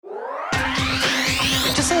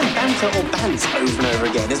banter or bants over and over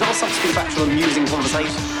again. There's not a substitute for actual amusing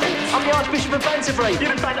conversation. I'm the Archbishop of Bantercast. You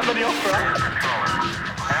didn't banter for the opera.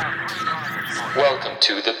 Welcome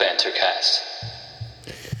to the Bantercast.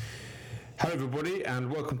 Hello everybody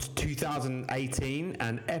and welcome to 2018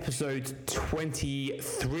 and episode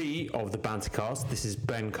 23 of the Bantercast. This is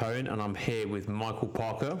Ben Cohen and I'm here with Michael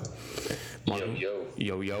Parker. Michael,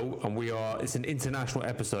 yo, and it's an international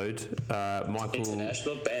episode. Michael,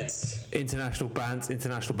 international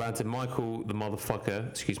banter. Michael, the motherfucker,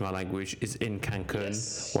 excuse my language, is in Cancun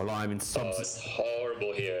while I'm in it's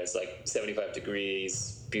horrible here. It's like 75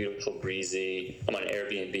 degrees, beautiful, breezy. I'm on an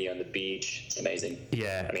Airbnb on the beach. It's amazing.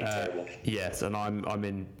 Yeah, I mean, terrible. Yes, and I'm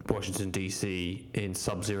in Washington DC in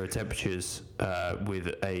sub-zero temperatures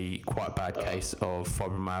with a quite bad case of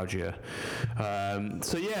fibromyalgia.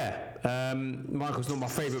 Michael's not my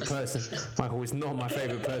favourite person. Michael is not my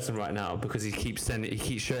favourite person right now because he keeps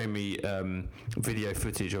showing me video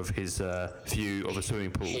footage of his view of a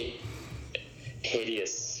swimming pool.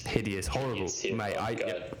 Hideous, horrible, mate.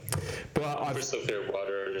 But crystal clear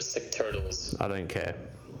water. There's like turtles. I don't care.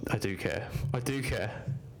 I do care.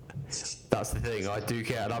 That's the thing, I do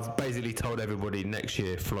care, and I've basically told everybody next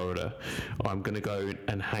year, Florida, I'm going to go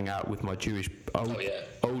and hang out with my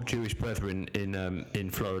old Jewish brethren in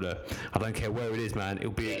Florida. I don't care where it is, man.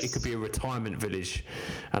 It could be a retirement village,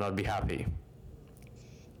 and I'd be happy.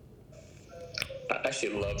 I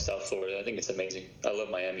actually love South Florida. I think it's amazing. I love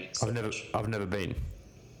Miami. I've never been.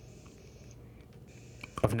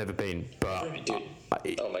 But dude.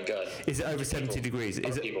 Oh my God! Is it over 70 degrees?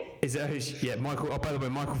 Is it? Yeah, Michael. Oh, by the way,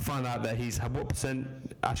 Michael found out that he's what percent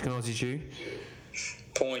Ashkenazi Jew?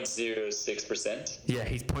 0.06%. Yeah,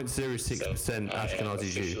 he's 0.06% Ashkenazi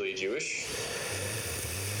Jew. Officially Jewish.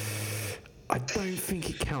 I don't think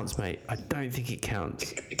it counts, mate. I don't think it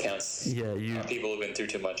counts. It counts. Yeah, people have been through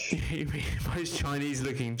too much. Most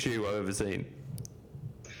Chinese-looking Jew I've ever seen.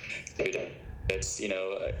 Dude, it's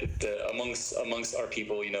amongst our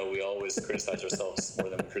people, we always criticize ourselves more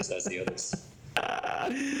than we criticize the others.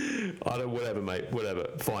 Whatever, mate. Whatever.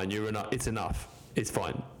 Fine. You're enough. It's enough. It's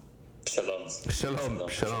fine. Shalom.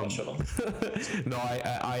 No,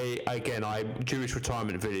 I Jewish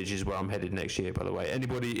retirement village is where I'm headed next year. By the way,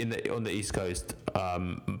 anybody on the East Coast,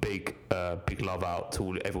 big love out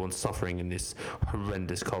to everyone suffering in this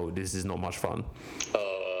horrendous cold. This is not much fun.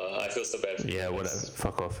 I feel so bad. Yeah, whatever.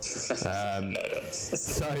 Fuck off. So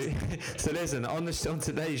listen. On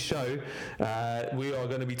today's show, we are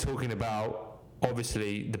going to be talking about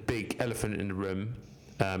obviously the big elephant in the room.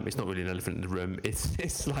 It's not really an elephant in the room.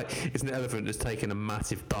 It's an elephant that's taken a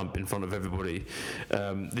massive dump in front of everybody.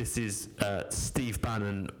 This is Steve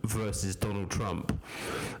Bannon versus Donald Trump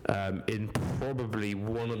in probably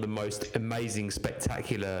one of the most amazing,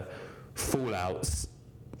 spectacular fallouts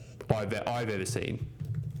I've ever seen.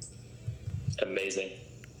 Amazing.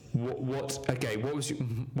 What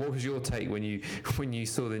was your take when you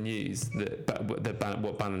saw the news that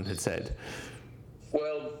what Bannon had said?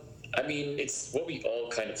 Well, I mean, it's what we all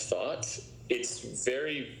kind of thought. It's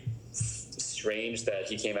very strange that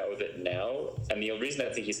he came out with it now. And the reason I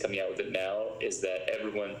think he's coming out with it now is that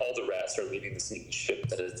all the rats are leaving the sinking ship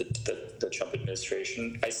that is the Trump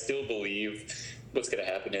administration. I still believe what's going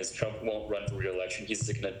to happen is Trump won't run for re-election. He's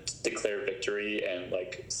going to declare victory and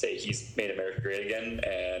say he's made America great again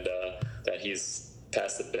and that he's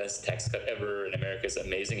passed the best tax cut ever and America is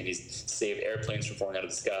amazing and he's saved airplanes from falling out of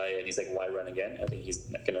the sky and he's like, why run again? I think he's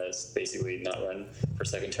going to basically not run for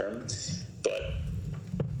second term. But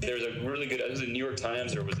there's a really good, was it the New York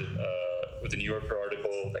Times or was it the New Yorker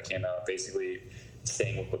article that came out basically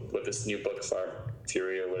saying what this new book,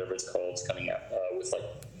 Fury or whatever it's called, is coming out with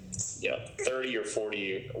 30 or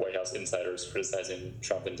 40 White House insiders criticizing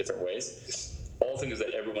Trump in different ways. All things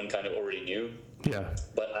that everyone kind of already knew. Yeah.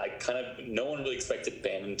 But no one really expected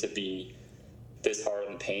Bannon to be this hard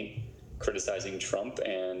in the paint criticizing Trump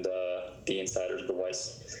and the insiders of the White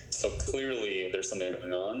House. So clearly there's something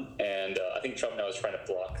going on. And I think Trump now is trying to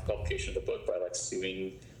block the publication of the book by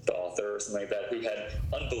suing the author or something like that, who had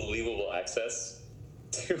unbelievable access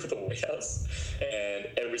to the White House. And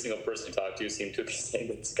every single person he talked to seemed to be saying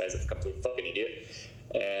that this guy's a complete fucking idiot.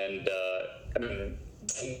 And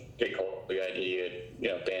they called the guy an idiot.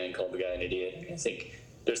 Bannon called the guy an idiot. I think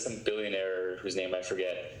there's some billionaire whose name I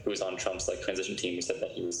forget who was on Trump's transition team who said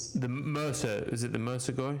that he was the Mercer. Is it the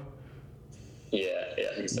Mercer guy? Yeah,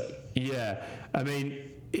 I think so. Yeah, I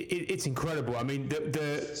mean it's incredible. I mean the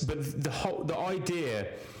idea,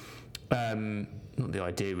 not the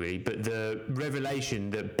idea really, but the revelation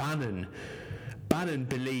that Bannon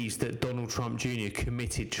believes that Donald Trump Jr.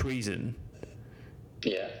 committed treason.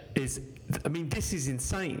 Yeah. this is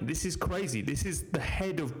insane. This is crazy. This is the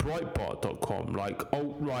head of Breitbart.com, like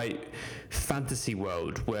alt-right fantasy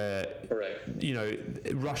world where,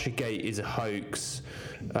 Russiagate is a hoax.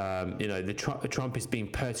 Trump is being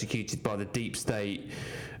persecuted by the deep state.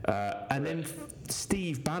 And then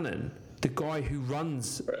Steve Bannon, the guy who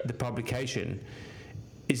runs the publication,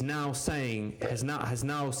 is now saying, has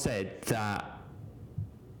now said that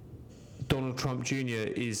Donald Trump Jr.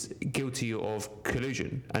 is guilty of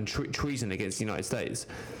collusion and treason against the United States.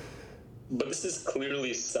 But this is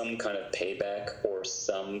clearly some kind of payback or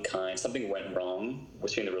something went wrong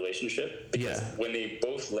between the relationship. Because when they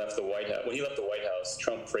both left the White House, when he left the White House,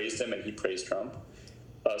 Trump praised him and he praised Trump.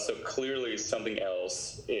 So clearly something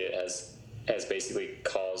else has basically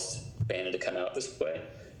caused Bannon to come out this way.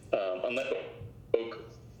 Unless he spoke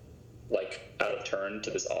out of turn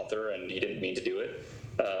to this author and he didn't mean to do it.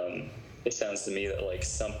 It sounds to me that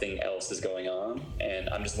something else is going on, and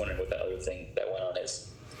I'm just wondering what that other thing that went on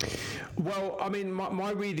is. Well, I mean,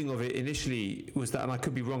 my reading of it initially was that, and I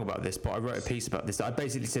could be wrong about this, but I wrote a piece about this. I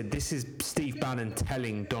basically said this is Steve Bannon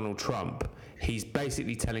telling Donald Trump. He's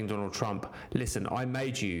basically telling Donald Trump, listen, I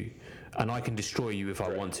made you, and I can destroy you if I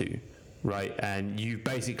want to, right? And you've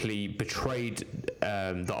basically betrayed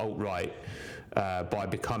the alt-right by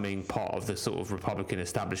becoming part of the sort of Republican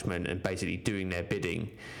establishment and basically doing their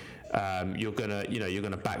bidding. You're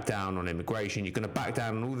gonna back down on immigration. You're gonna back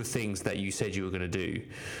down on all the things that you said you were gonna do,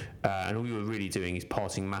 and all you were really doing is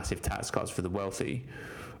passing massive tax cuts for the wealthy.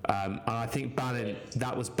 And I think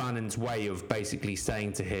that was Bannon's way of basically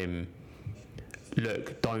saying to him,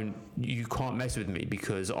 look, you can't mess with me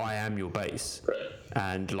because I am your base.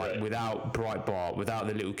 And without Breitbart, without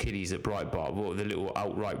the little kiddies at Breitbart, or the little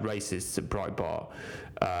outright racists at Breitbart,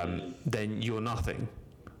 then you're nothing.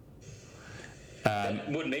 That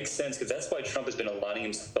would make sense, because that's why Trump has been aligning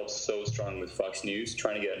himself so strong with Fox News,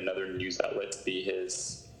 trying to get another news outlet to be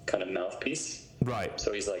his kind of mouthpiece. Right.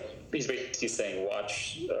 So he's basically saying,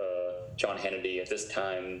 watch John Hannity at this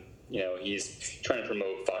time. He's trying to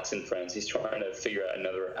promote Fox and Friends. He's trying to figure out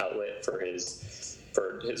another outlet for his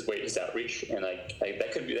outreach, and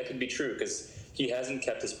that could be true, because he hasn't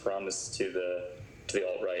kept his promise to the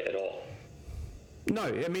alt-right at all. No,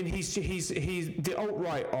 I mean he's the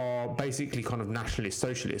alt-right are basically kind of nationalist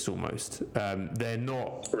socialists almost. They're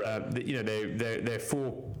not, they're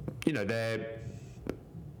for, they're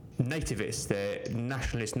nativists. They're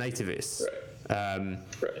nationalist nativists.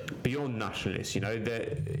 Beyond nationalists,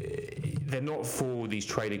 they're not for these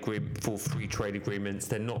for free trade agreements.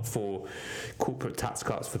 They're not for corporate tax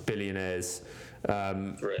cuts for billionaires. There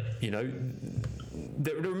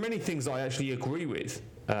are many things I actually agree with.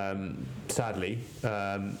 Sadly,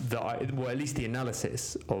 at least the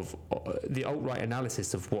analysis of the alt-right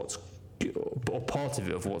analysis of what's, or part of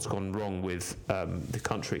it, of what's gone wrong with the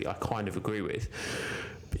country, I kind of agree with.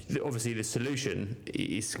 Obviously, the solution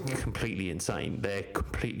is completely insane. They're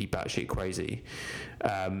completely batshit crazy.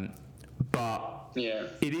 But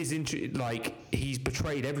it is he's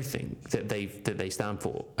betrayed everything that they stand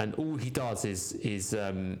for, and all he does is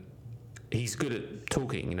he's good at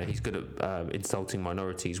talking. He's good at insulting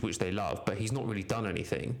minorities, which they love, but he's not really done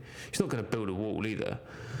anything. He's not going to build a wall either.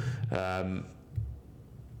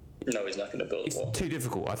 No, he's not going to build a wall. It's too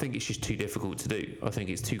difficult. I think it's just too difficult to do. I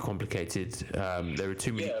think it's too complicated. There are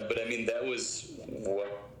too many. Yeah, but I mean, that was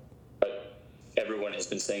what everyone has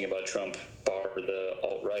been saying about Trump, bar the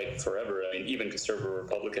alt-right, forever. I mean, even conservative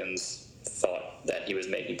Republicans thought that he was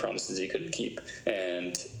making promises he couldn't keep.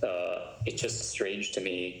 And it's just strange to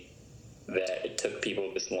me that it took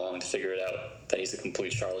people this long to figure it out that he's a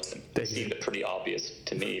complete charlatan. It seemed pretty obvious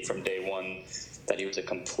to me from day one that he was a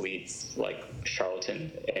complete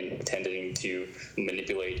charlatan and intending to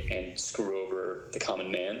manipulate and screw over the common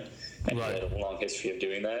man, and he had a long history of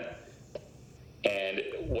doing that. And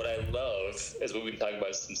what I love, as what we've been talking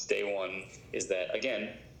about since day one, is that, again,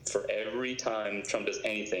 for every time Trump does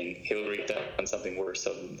anything, Hillary does something worse.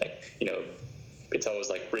 So it's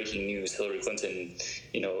always breaking news. Hillary Clinton,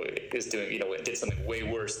 is doing, did something way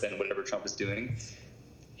worse than whatever Trump is doing.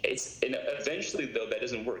 And eventually, though, that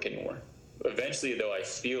doesn't work anymore. Eventually, though, I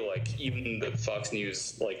feel like even the Fox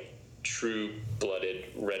News, true-blooded,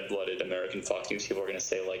 red-blooded American Fox News people are going to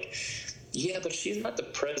say, yeah, but she's not the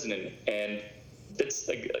president. And it's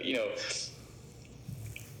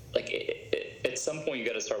at some point you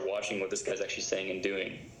got to start watching what this guy's actually saying and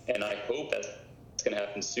doing. And I hope that's going to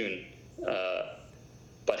happen soon.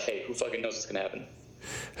 But hey, who fucking knows what's going to happen?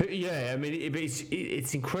 Yeah, I mean,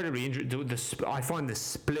 it's incredibly interesting. I find the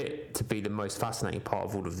split to be the most fascinating part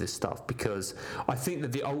of all of this stuff, because I think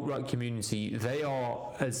that the alt-right community, they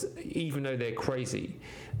are, even though they're crazy,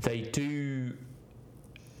 they do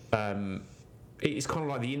it's kind of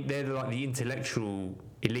like they're like the intellectual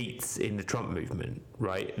elites in the Trump movement,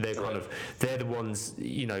 right? They're the ones,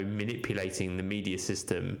 manipulating the media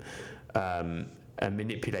system and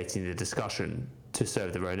manipulating the discussion to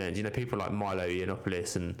serve their own ends. People like Milo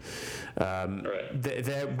Yiannopoulos and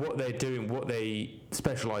what they're doing, what they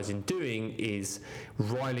specialize in doing is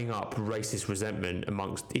riling up racist resentment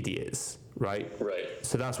amongst idiots, right? Right.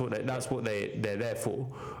 So that's what they're there for.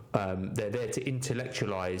 They're there to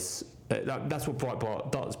intellectualize. That's what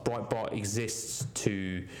Breitbart does. Breitbart exists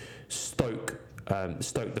to stoke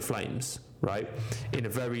the flames, right, in a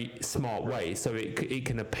very smart way. So it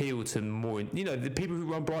can appeal to more. The people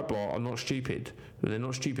who run Breitbart are not stupid. They're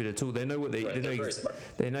not stupid at all. They know what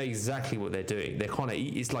they know exactly what they're doing. They're kind of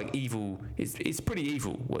it's like evil. It's pretty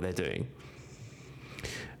evil what they're doing.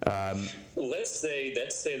 Let's say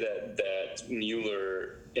that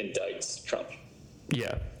Mueller indicts Trump.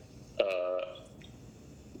 Yeah.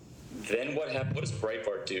 Then what happens? What does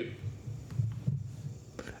Breitbart do?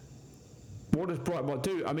 What does Breitbart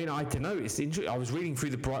do? I mean, I don't know. It's interesting. I was reading through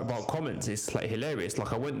the Breitbart comments. It's like hilarious.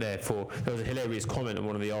 Like I went there there was a hilarious comment on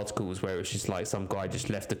one of the articles where it's just like some guy just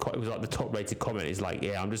left it was like the top rated comment. He's like,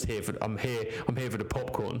 yeah, I'm here for the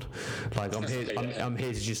popcorn. Like I'm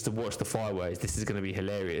here to watch the fireworks. This is going to be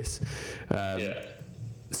hilarious.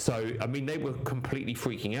 So I mean, they were completely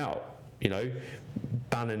freaking out.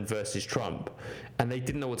 Bannon versus Trump, and they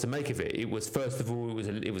didn't know what to make of it. It was, first of all,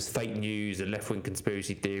 it was fake news, a left-wing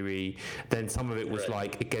conspiracy theory. Then some of it was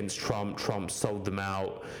like against Trump. Trump sold them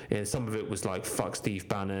out, and some of it was like fuck Steve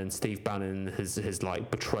Bannon. Steve Bannon has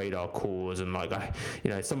like betrayed our cause, and like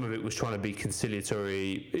some of it was trying to be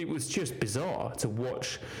conciliatory. It was just bizarre to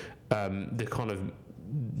watch the kind of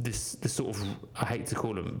the sort of, I hate to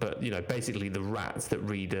call them, but basically the rats that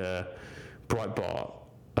read Breitbart.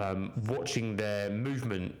 Watching their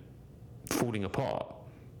movement falling apart.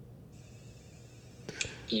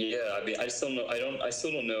 Yeah, I mean, I still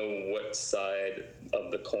don't know what side of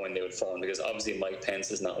the coin they would fall on, because obviously Mike Pence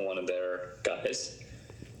is not one of their guys,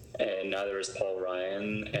 and neither is Paul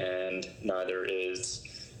Ryan, and neither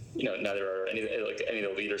are any of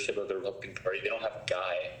the leadership of the Republican Party. They don't have a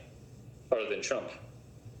guy other than Trump.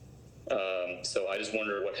 So I just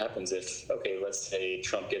wonder what happens if, let's say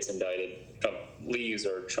Trump gets indicted, Trump leaves,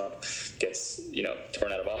 or Trump gets,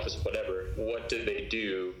 torn out of office, whatever. What do they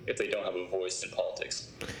do if they don't have a voice in politics?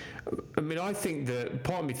 I mean, I think that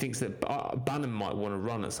part of me thinks that Bannon might want to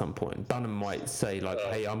run at some point. Bannon might say like,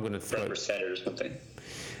 "Hey, I'm going to throw % or something."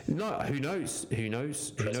 No, who knows? Who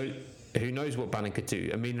knows what Bannon could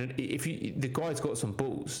do? I mean, if the guy's got some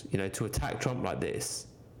balls, to attack Trump like this.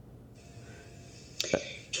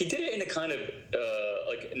 He did it in a kind of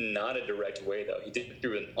not a direct way, though. He did it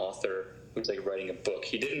through an author who's like writing a book.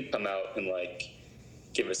 He didn't come out and like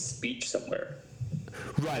give a speech somewhere.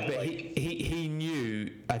 Right, but he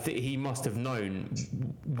knew. I think he must have known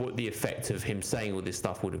what the effect of him saying all this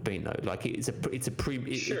stuff would have been, though. Like sure.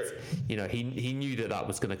 He knew that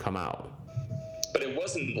was going to come out. But it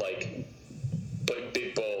wasn't like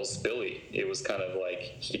Big Balls Billy. It was kind of like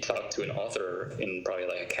he talked to an author in probably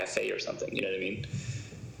like a cafe or something. You know what I mean?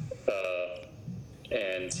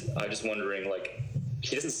 And I'm just wondering, like,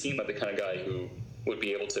 he doesn't seem like the kind of guy who would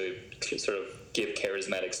be able to sort of give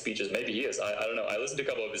charismatic speeches. Maybe he is. I don't know. I listened to a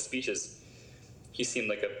couple of his speeches. He seemed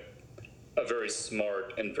like a very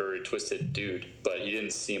smart and very twisted dude, but he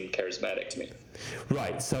didn't seem charismatic to me.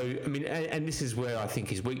 Right. So, I mean, and this is where I think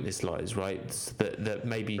his weakness lies, right? That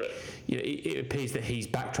maybe, it appears that he's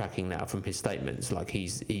backtracking now from his statements. Like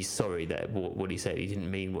he's sorry that what he said, he didn't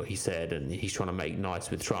mean what he said, and he's trying to make nice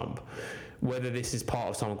with Trump. Whether this is part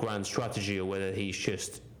of some grand strategy or whether he's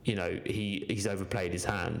just, he's overplayed his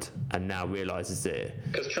hand and now realizes it.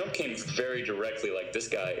 Because Trump came very directly, like, this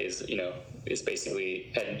guy is, is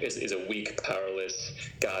basically is a weak, powerless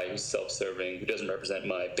guy who's self-serving, who doesn't represent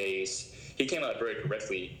my base. He came out very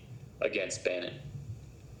directly against Bannon.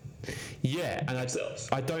 Yeah, and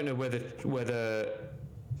I don't know whether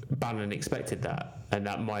Bannon expected that, and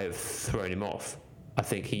that might have thrown him off. I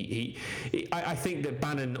think I think that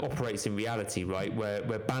Bannon operates in reality, right, where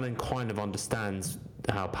Bannon kind of understands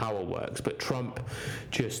how power works, but Trump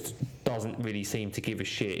just doesn't really seem to give a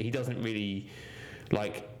shit. He doesn't really,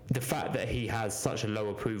 like, the fact that he has such a low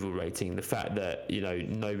approval rating, the fact that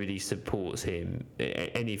nobody supports him,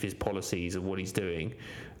 any of his policies or what he's doing,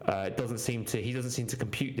 doesn't seem to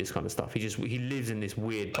compute this kind of stuff. He lives in this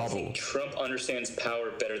weird bubble. I think Trump understands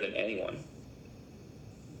power better than anyone.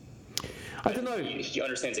 I don't know. He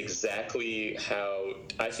understands exactly how.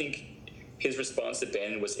 I think his response to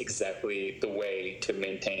Bannon was exactly the way to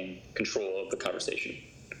maintain control of the conversation.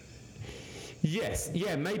 Yes,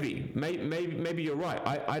 yeah, maybe you're right.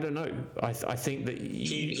 I don't know. I think that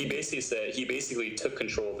he basically took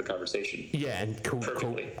control of the conversation. Yeah, and cool.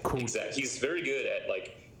 Exactly. He's very good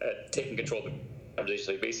at taking control of the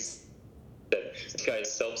conversation. Like basically, that this guy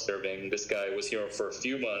is self-serving. This guy was here for a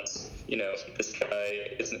few months. This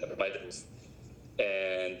guy isn't my business.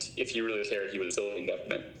 And if he really cared, he would still be in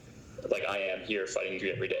government. Like I am here fighting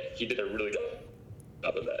you every day. He did a really good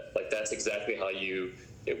job of that. Like that's exactly how you.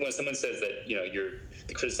 When someone says that you're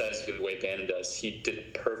criticizing the way Bannon does, he did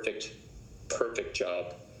a perfect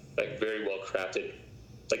job. Like very well crafted.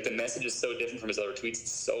 Like the message is so different from his other tweets.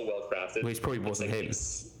 It's so well crafted. Well, it probably wasn't him.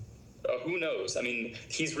 Who knows? I mean,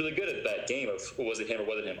 he's really good at that game of was it him or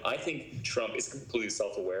wasn't him. I think Trump is completely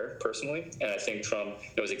self-aware, personally, and I think Trump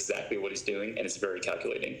knows exactly what he's doing, and is very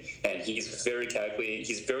calculating. And he's very calculating.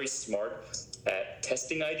 He's very smart at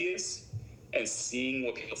testing ideas and seeing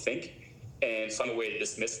what people think and find a way to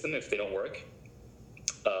dismiss them if they don't work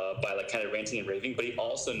by like kind of ranting and raving. But he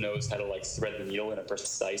also knows how to like thread the needle in a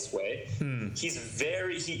precise way. He's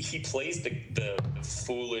he plays the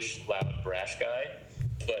foolish, loud, brash guy.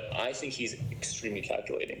 But I think he's extremely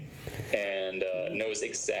calculating and knows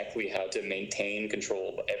exactly how to maintain control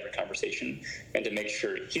of every conversation and to make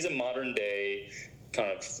sure he's a modern day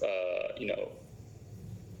kind of,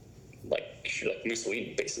 like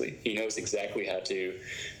Mussolini, basically. He knows exactly how to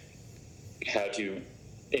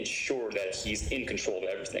ensure that he's in control of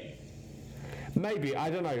everything. Maybe,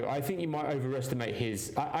 I don't know. I think you might overestimate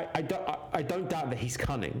his. I don't doubt that he's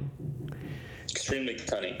cunning. Extremely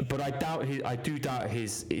cunning. But I do doubt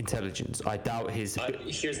his intelligence. I doubt his.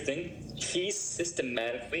 Here's the thing: he's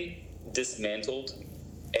systematically dismantled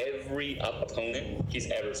every opponent he's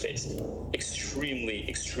ever faced, extremely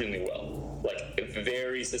well. Like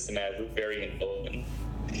very systematic, very intelligent.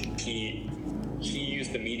 He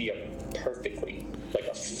used the media perfectly, like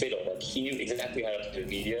a fiddle. Like he knew exactly how to do the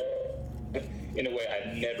media in a way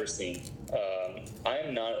I've never seen. I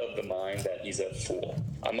am not of the mind that he's a fool.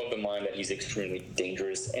 I'm of the mind that he's extremely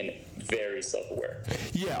dangerous and very self-aware.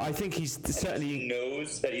 Yeah, I think he's certainly... He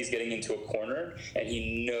knows that he's getting into a corner, and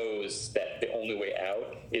he knows that the only way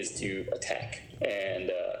out is to attack.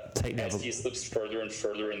 And as he slips further and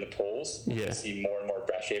further in the polls, you see more and more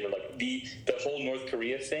brash behavior. Like the whole North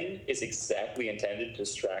Korea thing is exactly intended to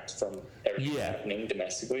distract from everything happening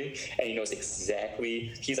domestically, and he knows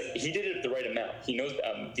exactly. He did it at the right amount. He knows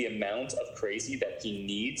the amount of crazy that he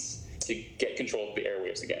needs to get control of the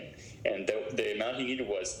airwaves again. And the amount he needed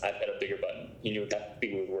was at a bigger button. He knew that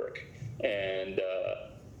would work. And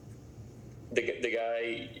the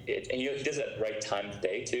guy, he does it at the right time of the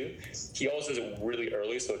day, too. He always does it really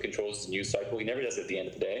early, so it controls his news cycle. He never does it at the end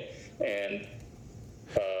of the day. And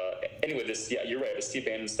anyway, you're right. The Steve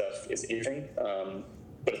Bannon stuff is interesting.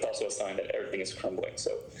 But it's also a sign that everything is crumbling.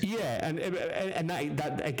 So and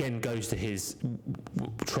that again goes to his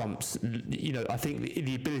Trump's. I think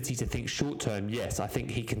the ability to think short term. Yes, I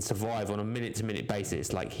think he can survive on a minute to minute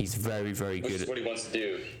basis. Like he's very very good. Which is what he wants to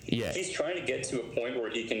do. Yeah, he's trying to get to a point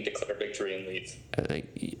where he can declare victory and leave.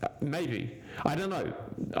 Maybe, I don't know.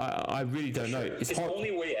 I really don't know. His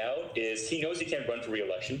only way out is he knows he can't run for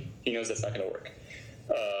re-election. He knows that's not going to work.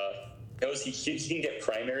 Knows he can get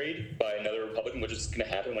primaried by another Republican, which is going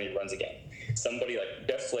to happen when he runs again. Somebody like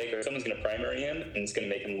Jeff Flake or someone's going to primary him, and it's going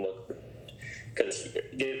to make him look, because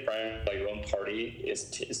getting primaried by your own party is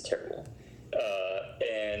terrible.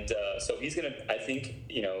 So he's going to, I think,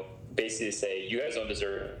 basically say, you guys don't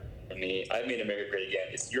deserve me. I made America great again.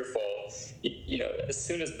 It's your fault. As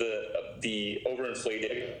soon as the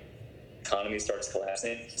overinflated economy starts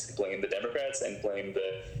collapsing, he's blame the Democrats and blame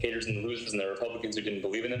the haters and the losers and the Republicans who didn't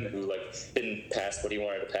believe in him, who didn't pass what he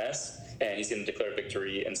wanted to pass, and he's going to declare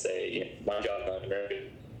victory and say, my job on America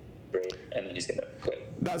great, and then he's going to quit.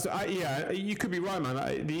 That's you could be right, man.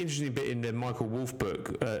 The interesting bit in the Michael Wolff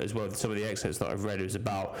book as well, some of the excerpts that I've read, was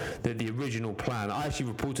about the original plan. I actually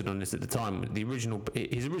reported on this at the time.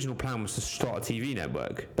 His original plan was to start a TV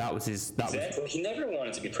network. That was his. He never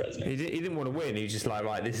wanted to be president. He didn't want to win. He was just like,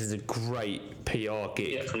 right, this is a great PR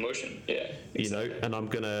gig. Yeah, promotion. Yeah, exactly. And I'm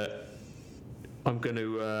gonna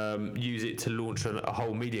use it to launch a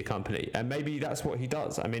whole media company, and maybe that's what he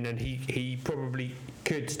does. I mean, and he probably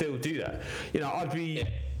could still do that. I'd be,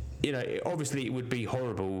 obviously it would be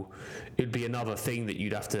horrible. It would be another thing that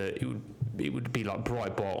you'd have to. It would be like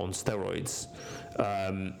Breitbart on steroids.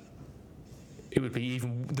 It would be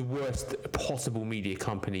even the worst possible media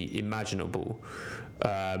company imaginable.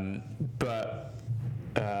 But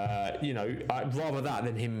I'd rather that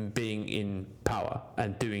than him being in power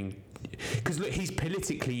and doing. Because look, he's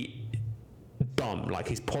politically dumb. Like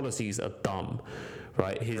his policies are dumb.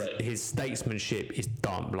 right? His statesmanship is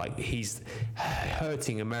dumb. Like, he's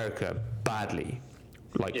hurting America badly,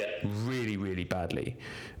 like really, really badly.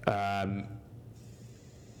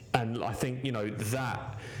 And I think, you know,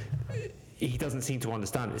 that he doesn't seem to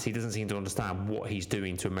understand this. He doesn't seem to understand what he's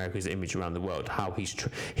doing to America's image around the world. How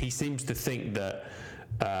he seems to think that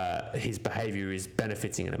his behavior is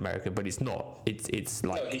benefiting in America, but it's not. It's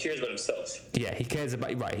like, no, he cares about himself. Yeah, he cares about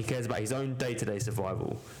He cares about his own day-to-day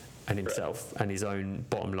survival and himself and his own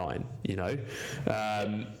bottom line. You know.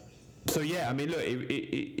 So yeah, I mean, look,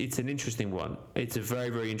 it's an interesting one. It's a very,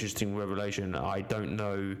 very interesting revelation. I don't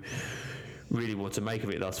know really what to make of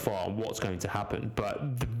it thus far and what's going to happen, but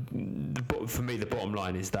for me, the bottom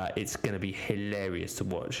line is that it's going to be hilarious to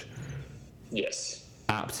watch. Yes.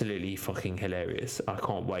 Absolutely fucking hilarious. I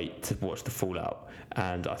can't wait to watch the fallout,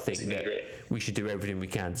 and I think that we should do everything we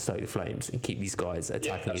can to stoke the flames and keep these guys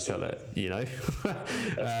attacking each other, you know.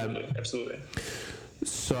 Absolutely.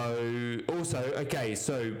 So also, okay,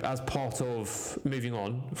 so as part of moving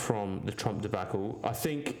on from the Trump debacle, I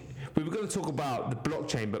think we were going to talk about the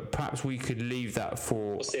blockchain, but perhaps we could leave that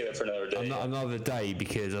for... We'll save it for another day. Another day,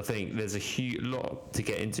 because I think there's a huge lot to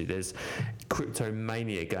get into. There's crypto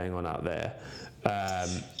mania going on out there.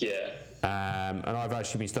 And I've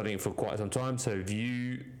actually been studying it for quite some time, so have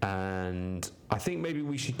you, and I think maybe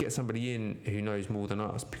we should get somebody in who knows more than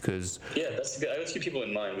us, because... Yeah, that's good. I have a few people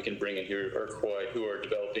in mind we can bring in who are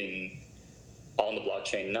developing on the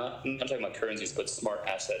blockchain, not talking about currencies, but smart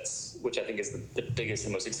assets, which I think is the biggest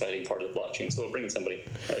and most exciting part of the blockchain. So we'll bring in somebody.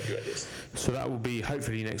 I have a few ideas. So that will be,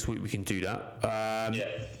 hopefully next week we can do that.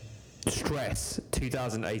 Stress,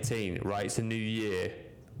 2018, right? It's a new year.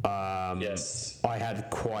 Yes. I had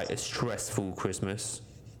quite a stressful Christmas.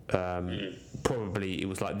 Probably it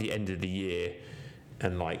was like the end of the year,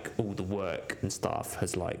 and like all the work and stuff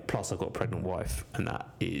has like, plus I've got a pregnant wife, and that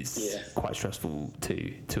is quite stressful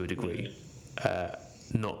to a degree.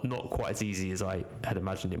 Not quite as easy as I had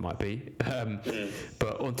imagined it might be.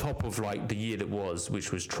 But on top of like the year that was,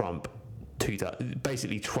 which was Trump,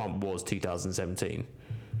 basically Trump was 2017.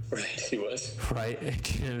 Right, he was. Right,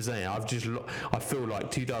 do you know what I'm saying? I feel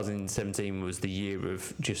like 2017 was the year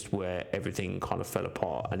of just where everything kind of fell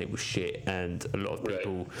apart and it was shit, and a lot of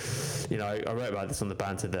people, you know, I wrote about this on the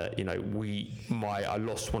Banter that, you know, I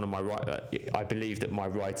lost one of my I believe that my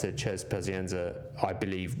writer Ches Pazienza, I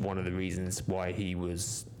believe one of the reasons why he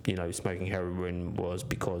was, you know, smoking heroin was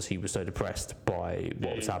because he was so depressed by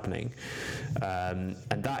what was happening, and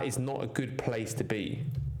that is not a good place to be.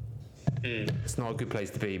 It's not a good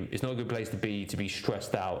place to be. It's not a good place to be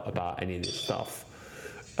stressed out about any of this stuff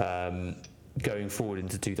going forward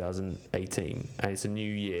into 2018. And it's a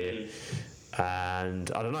new year,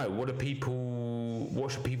 and I don't know, what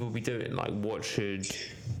should people be doing? Like,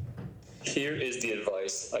 Here is the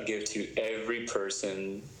advice I give to every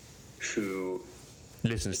person who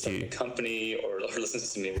listens to you, a company or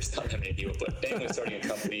listens to me, which is not that many people, but anyone starting a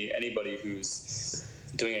company, anybody who's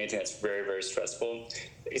doing anything that's very, very stressful,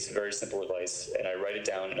 it's very simple advice, and I write it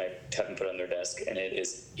down and I have them put it on their desk, and it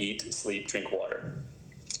is eat, sleep, drink water.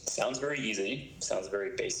 Sounds very easy, sounds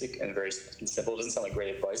very basic and very simple. It doesn't sound like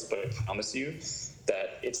great advice, but I promise you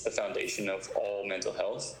that it's the foundation of all mental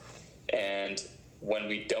health. And when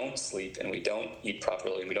we don't sleep and we don't eat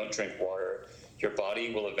properly and we don't drink water, your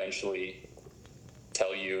body will eventually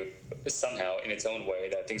tell you somehow in its own way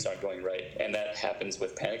that things aren't going right. And that happens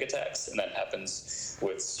with panic attacks, and that happens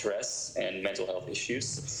with stress and mental health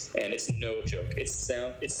issues. And it's no joke. It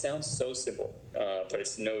sounds so simple, but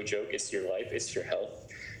it's no joke. It's your life, it's your health.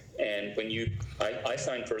 And when I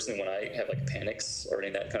find personally when I have like panics or any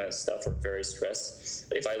of that kind of stuff or very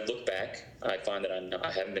stressed, if I look back, I find that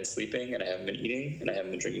I haven't been sleeping, and I haven't been eating, and I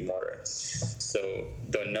haven't been drinking water. So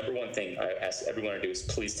the number one thing I ask everyone to do is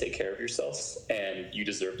please take care of yourselves, and you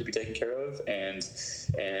deserve to be taken care of, and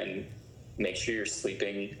make sure you're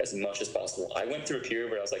sleeping as much as possible. I went through a period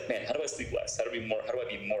where I was like, man, how do I sleep less? How do I be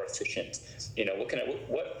more efficient? You know,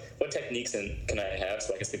 what techniques can I have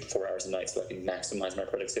so I can sleep 4 hours a night so I can maximize my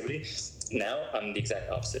productivity? Now I'm the exact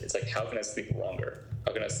opposite. It's like, how can I sleep longer?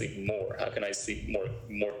 How can I sleep more? How can I sleep more?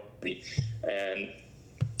 And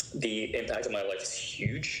the impact on my life is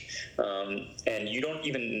huge. And you don't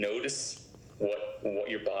even notice what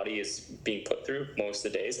your body is being put through most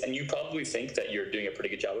of the days, and you probably think that you're doing a pretty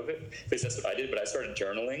good job of it, because that's what I did. But I started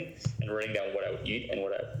journaling and writing down what I would eat and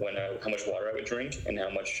how much water I would drink and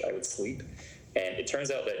how much I would sleep. And it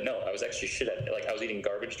turns out that no, I was actually shit at it. Like, I was eating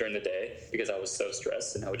garbage during the day because I was so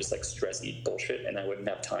stressed, and I would just like stress eat bullshit, and I wouldn't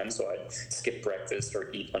have time, so I'd skip breakfast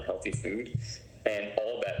or eat unhealthy food, and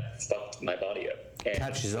all that fucked my body up. And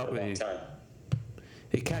catches up with you.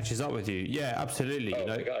 It catches up with you. Yeah, absolutely. Oh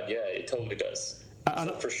my God, yeah, it totally does.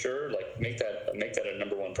 So for sure, like make that a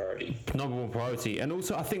number one priority. Number one priority. And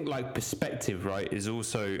also I think like perspective, right, is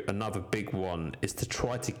also another big one, is to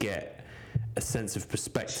try to get a sense of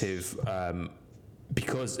perspective,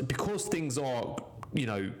 because things are, you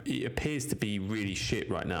know, it appears to be really shit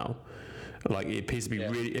right now. Like it appears to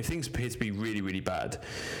be things appear to be really, really bad.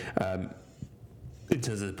 In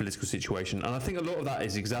terms of the political situation. And I think a lot of that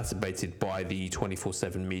is exacerbated by the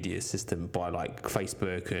 24/7 media system, by like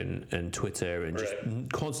Facebook and Twitter, and just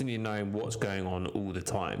constantly knowing what's going on all the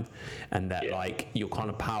time, and that like you're kind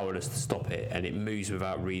of powerless to stop it, and it moves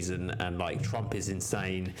without reason, and like Trump is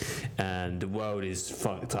insane and the world is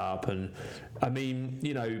fucked up. And I mean,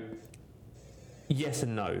 you know, yes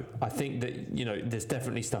and no. I think that, you know, there's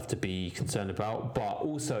definitely stuff to be concerned about, but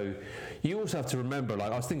also you also have to remember,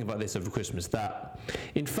 like I was thinking about this over Christmas, that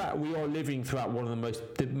in fact we are living throughout one of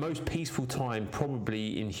the most peaceful time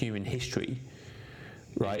probably in human history,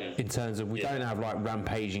 right? In terms of we don't have like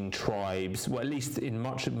rampaging tribes. Well, at least in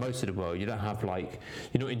most of the world, you don't have like,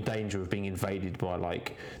 you're not in danger of being invaded by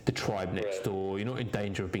like the tribe next door. You're not in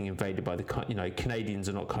danger of being invaded by the, you know, Canadians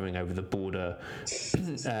are not coming over the border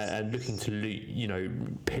and looking to loot, you know,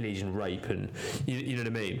 pillage and rape, and you know what I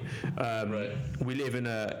mean. We live in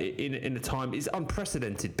a time, it's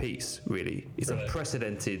unprecedented peace. Really, it's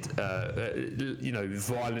unprecedented. You know,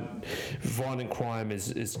 violent crime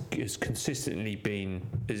is consistently been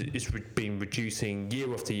reducing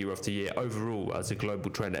year after year after year overall as a global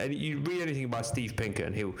trend. And you read anything by Steve Pinker,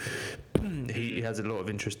 and he has a lot of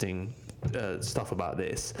interesting stuff about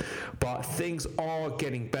this. But things are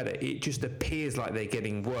getting better. It just appears like they're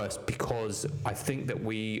getting worse, because I think that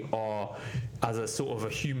we are, as a sort of a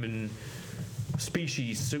human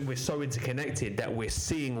species, so we're so interconnected that we're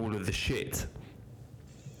seeing all of the shit.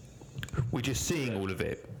 We're just seeing all of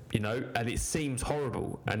it. You know, and it seems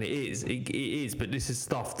horrible, and it is, but this is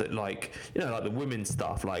stuff that, like, you know, like the women's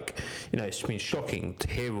stuff, like, you know, it's been shocking to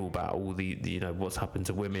hear all about all the you know, what's happened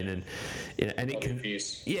to women, and, you know, and it can,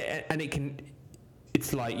 and it can,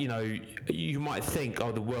 it's like, you know, you might think,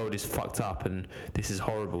 oh, the world is fucked up and this is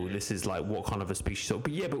horrible, this is like what kind of a species, but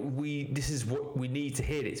this is what we need to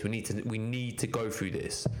hear this, we need to go through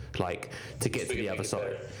this, like, to get to the other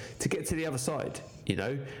side, you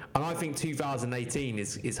know. And I think 2018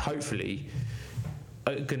 is hopefully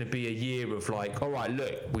going to be a year of like, all right,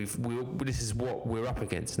 look, this is what we're up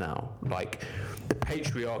against now. Like, the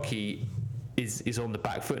patriarchy is on the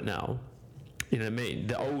back foot now. You know what I mean?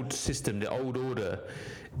 The old system, the old order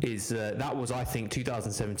is that was, I think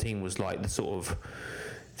 2017 was like the sort of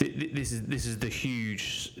this is the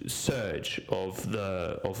huge surge of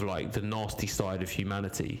like the nasty side of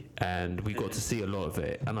humanity, and we got to see a lot of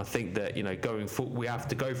it. And I think that, you know, going forward, we have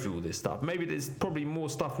to go through all this stuff. Maybe there's probably more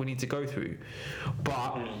stuff we need to go through,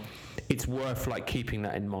 but it's worth like keeping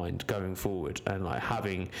that in mind going forward, and like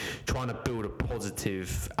trying to build a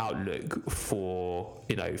positive outlook for,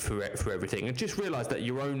 you know, for everything, and just realize that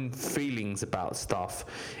your own feelings about stuff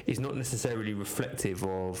is not necessarily reflective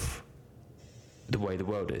of the way the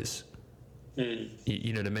world is.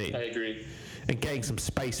 You know what I mean? I agree. And getting some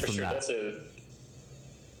space from that.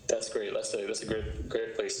 That's great. That's a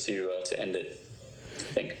great place to end it, I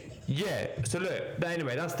think. Yeah. So look,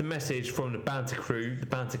 anyway, that's the message from the Banter crew, the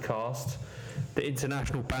Bantercast, the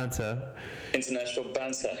international banter.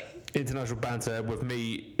 International banter with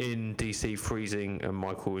me in DC freezing and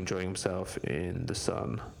Michael enjoying himself in the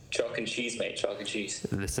sun. Chalk and cheese, mate. Chalk and cheese.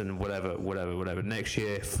 Listen, whatever. Next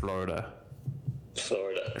year, Florida.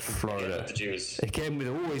 Again with the Jews.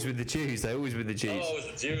 Always with the Jews. They're always with the Jews. Oh,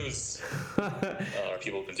 it's the Jews. Our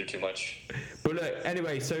people have been through too much. But look,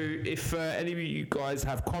 anyway, so if any of you guys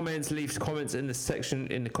have comments, leave comments in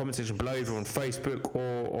the comment section below, either on Facebook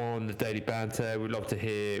or on the Daily Banter. We'd love to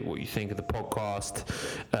hear what you think of the podcast,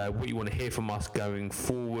 what you want to hear from us going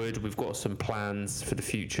forward. We've got some plans for the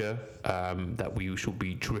future that we shall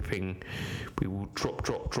be dripping. We will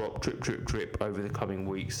drip over the coming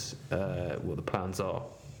weeks. What the plans are.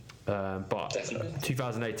 But definitely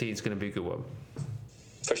 2018 is going to be a good one.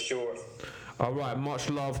 For sure. All right, much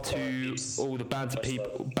love to all the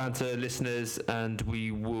banter listeners, and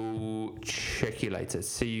we will check you later.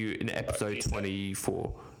 See you in episode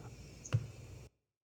 24.